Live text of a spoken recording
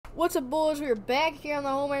What's up, boys? We're back here on the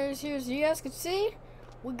Homeowner here. As you guys can see,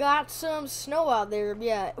 we got some snow out there.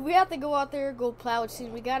 Yeah, we have to go out there, go plow it. See,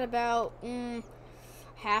 we got about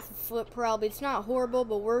half a foot probably. It's not horrible,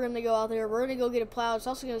 but we're gonna go out there. We're gonna go get it plowed. It's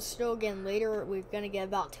also gonna snow again later. We're gonna get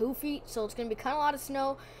about 2 feet, so it's gonna be kind of a lot of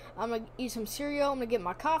snow. I'm gonna eat some cereal. I'm gonna get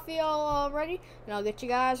my coffee all ready, and I'll get you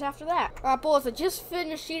guys after that. All right, boys. I just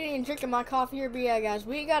finished eating and drinking my coffee here. But yeah, guys,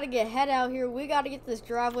 we gotta head out here. We gotta get this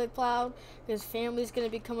driveway plowed because family's gonna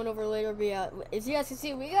be coming over later. But yeah, as you guys can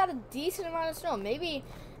see, we got a decent amount of snow. Maybe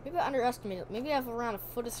I underestimated it. Maybe I have around a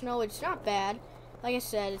foot of snow. It's not bad. Like I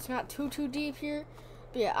said, it's not too deep here.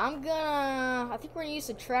 But yeah, I think we're gonna use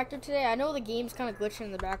the tractor today. I know the game's kind of glitching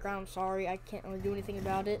in the background. I'm sorry, I can't really do anything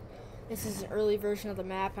about it. This is an early version of the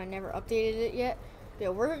map. I never updated it yet. But yeah,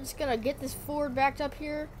 we're just gonna get this Ford backed up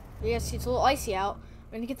here. Yeah, see, it's a little icy out.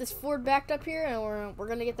 We're gonna get this Ford backed up here, and we're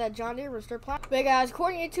gonna get that John Deere. We're gonna start plowing. But yeah, guys,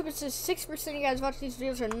 according to YouTube, it says 6% of you guys watching these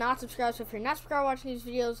videos are not subscribed. So if you're not subscribed watching these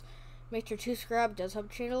videos, make sure to subscribe. It does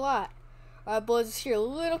help change a lot. Alright, boys, it's here. A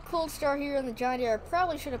little cold start here on the John Deere. I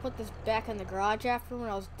probably should have put this back in the garage after when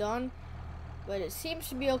I was done, but it seems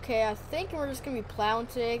to be okay. I think we're just gonna be plowing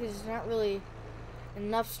today because there's not really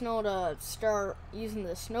enough snow to start using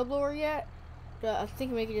the snowblower yet. But I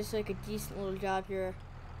think we can just like a decent little job here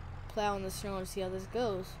plowing the snow and see how this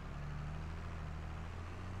goes.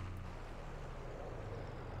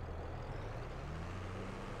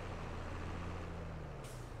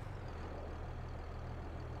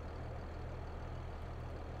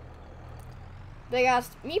 But guys,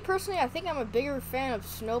 me personally, I think I'm a bigger fan of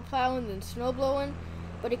snow plowing than snow blowing.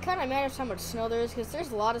 But it kind of matters how much snow there is, because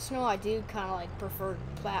there's a lot of snow. I do kind of like prefer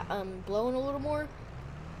blowing a little more,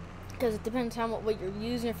 because it depends on what you're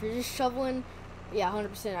using. If you're just shoveling, yeah,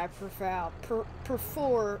 100%. I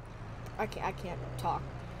can't talk.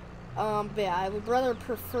 But yeah, I would rather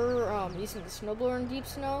prefer using the snowblower in deep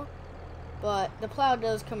snow. But the plow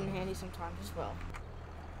does come in handy sometimes as well.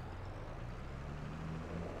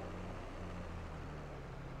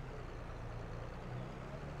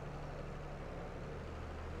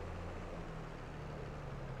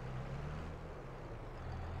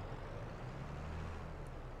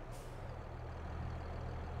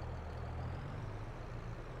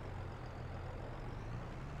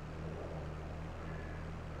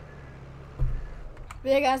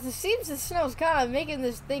 But yeah, guys, it seems the snow is kind of making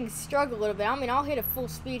this thing struggle a little bit. I mean, I'll hit at full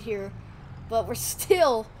speed here, but we're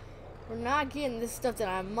not getting this stuff done.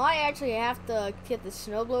 I might actually have to get the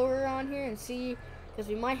snowblower on here and see, because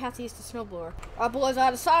we might have to use the snowblower. Alright, boys, I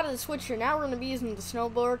decided to switch here. Now we're going to be using the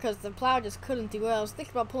snowblower because the plow just couldn't do it. I was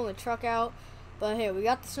thinking about pulling the truck out, but hey, we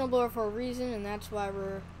got the snowblower for a reason, and that's why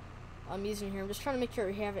I'm using it here. I'm just trying to make sure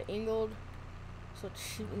we have it angled so it's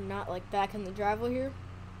shooting not like back in the driveway here.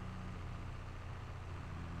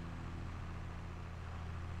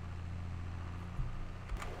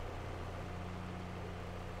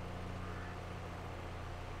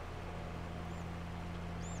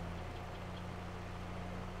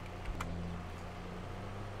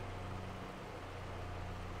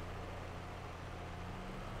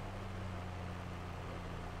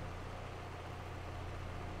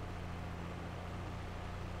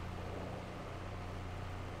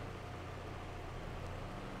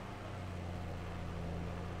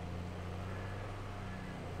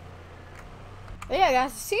 But yeah,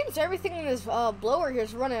 guys, it seems everything in this blower here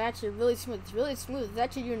is running actually really smooth. It's really smooth. It's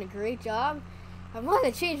actually doing a great job. I might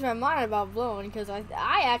have changed my mind about blowing because I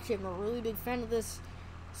actually am a really big fan of this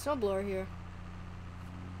snowblower here.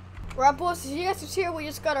 Right, boys, as you guys can see here, we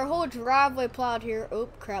just got our whole driveway plowed here. Oh,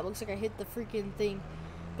 crap, looks like I hit the freaking thing.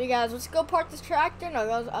 But guys, let's go park this tractor and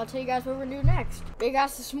I'll tell you guys what we're going to do next. But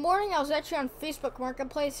guys, this morning I was actually on Facebook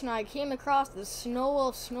Marketplace and I came across the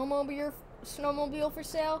snowmobile for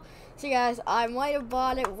sale. So guys, I might have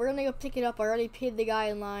bought it. We're gonna go pick it up. I already paid the guy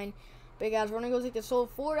in line. But guys, we're gonna go take this old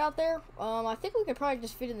Ford out there. I think we could probably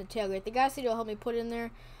just fit in the tailgate. The guy said he'll help me put it in there.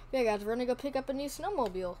 But yeah, guys, we're gonna go pick up a new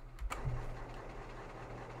snowmobile.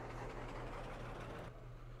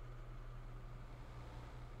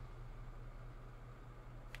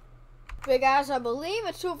 But guys, I believe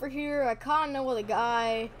it's over here. I kind of know where the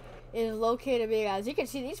guy is located. But guys, you can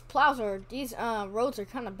see these roads are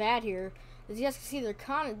kind of bad here. As you guys can see,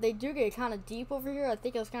 they do get kind of deep over here. I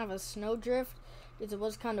think it was kind of a snow drift because it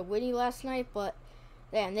was kind of windy last night. But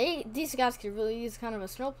man, these guys could really use kind of a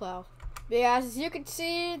snow plow. But guys, as you can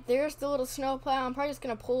see, there's the little snow plow. I'm probably just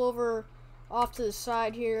gonna pull over off to the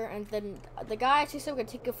side here, and then the guy actually said we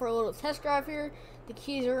could take it for a little test drive here. The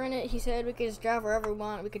keys are in it. He said we could just drive wherever we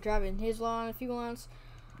want. We could drive it in his lawn if he wants.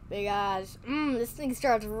 But guys, this thing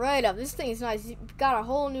starts right up. This thing is nice. It's got a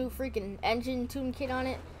whole new freaking engine tune kit on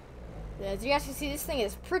it. As you guys can see, this thing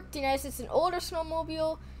is pretty nice. It's an older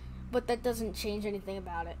snowmobile, but that doesn't change anything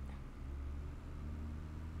about it.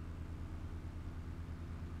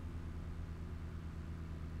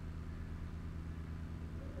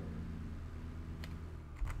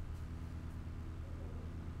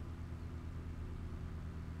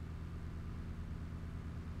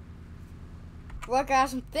 Well,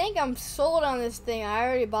 guys, I think I'm sold on this thing. I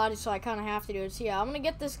already bought it, so I kind of have to do it. So, yeah, I'm going to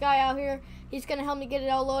get this guy out here. He's going to help me get it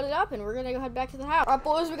all loaded up, and we're going to go head back to the house. All right,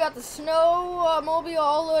 boys, we got the snowmobile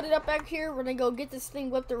all loaded up back here. We're going to go get this thing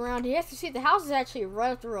whipped around. You have to see, the house is actually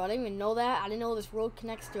right up the road. I didn't even know that. I didn't know this road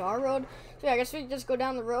connects to our road. So, yeah, I guess we can just go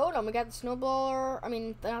down the road. We got the snowmobile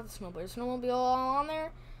on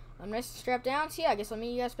there. I'm nice and strapped down, so yeah, I guess I'll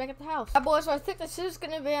meet you guys back at the house. Alright, boys, so I think this is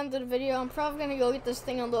going to be the end of the video. I'm probably going to go get this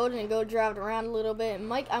thing unloaded and go drive it around a little bit.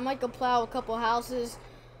 I might go plow a couple houses.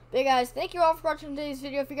 But guys, thank you all for watching today's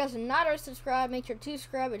video. If you guys are not already subscribed, make sure to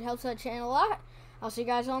subscribe. It helps our channel a lot. I'll see you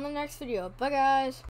guys on the next video. Bye, guys.